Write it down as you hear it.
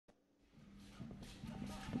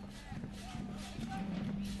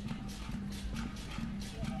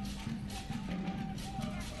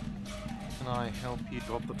help you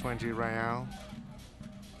drop the 20 real?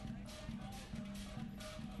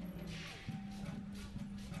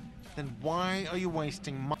 Then why are you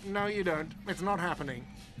wasting money? No, you don't. It's not happening.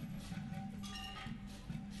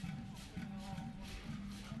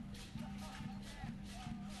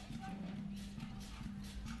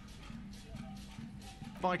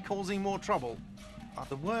 By causing more trouble.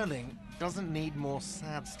 The whirling doesn't need more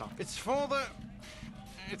sad stuff. It's for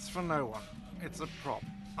no one. It's a prop.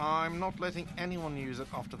 I'm not letting anyone use it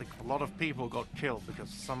after a lot of people got killed because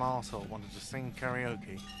some asshole wanted to sing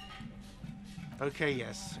karaoke. Okay,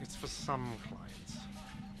 yes, it's for some clients.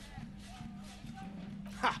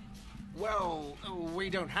 Ha! Well, we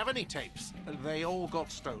don't have any tapes. They all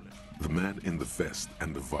got stolen. The man in the vest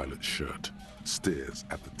and the violet shirt stares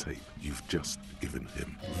at the tape you've just given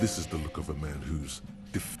him. This is the look of a man who's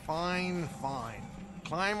Fine, fine.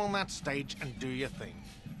 Climb on that stage and do your thing.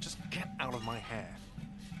 Just get out of my hair.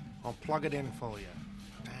 I'll plug it in for you.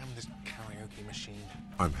 Damn this karaoke machine.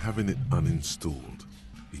 I'm having it uninstalled,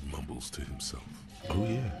 he mumbles to himself. Oh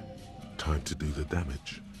yeah, time to do the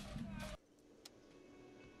damage.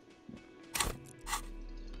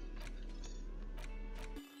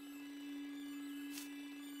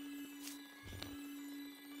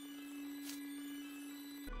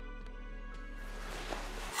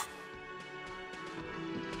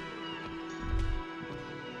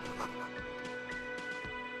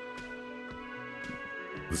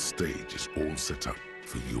 The stage is all set up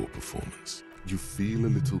for your performance. You feel a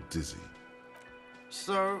little dizzy.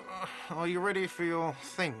 So, are you ready for your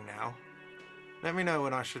thing now? Let me know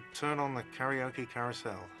when I should turn on the karaoke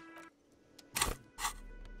carousel.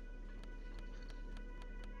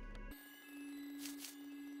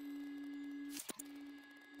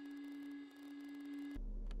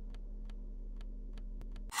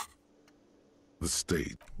 The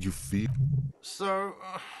stage, you feel... So,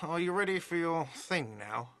 are you ready for your thing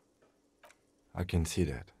now? I can see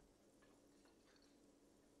that.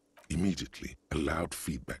 Immediately, a loud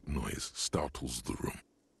feedback noise startles the room.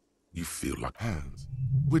 You feel like hands.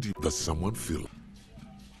 Does someone feel?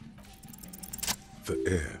 The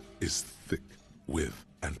air is thick with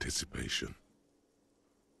anticipation.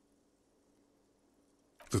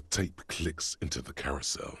 The tape clicks into the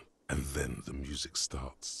carousel, and then the music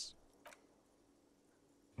starts.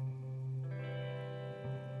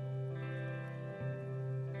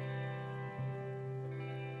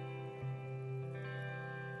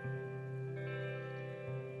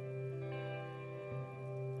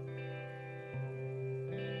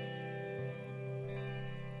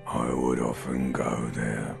 I would often go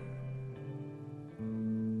there,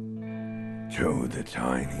 to the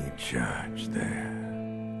tiny church there,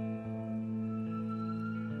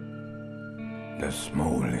 the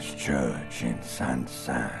smallest church in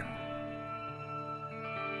Saint-Saëns,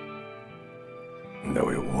 though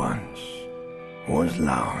it once was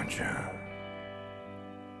larger.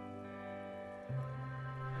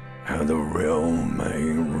 How the real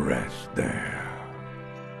may rest there.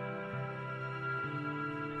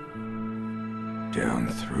 Down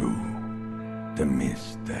through the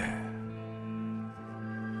mist there,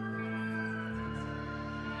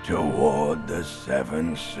 toward the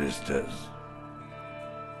Seven Sisters,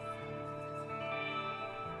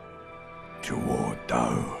 toward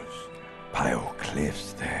those pale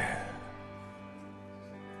cliffs there.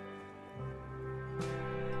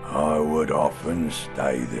 I would often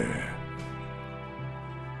stay there,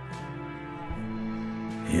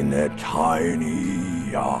 in that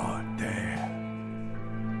tiny yard there.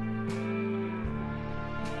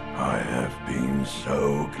 I have been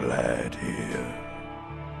so glad here,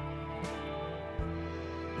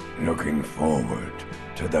 looking forward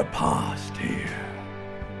to the past here.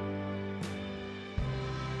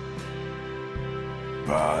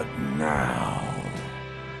 But now,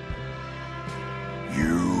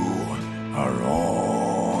 you are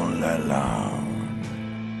all alone.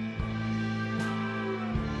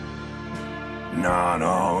 None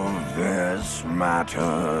of this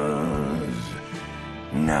matters.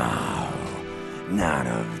 No, none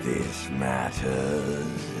of this matters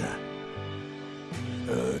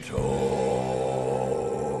at all.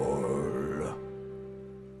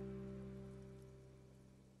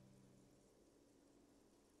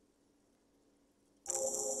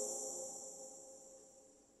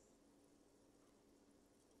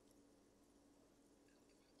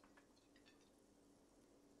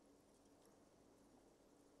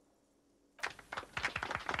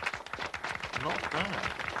 Not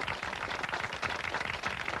bad.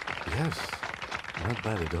 Yes, not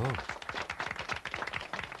bad at all.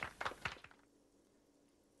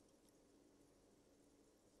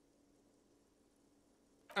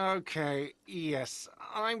 Okay, yes.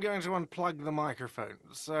 I'm going to unplug the microphone,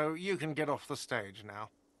 so you can get off the stage now.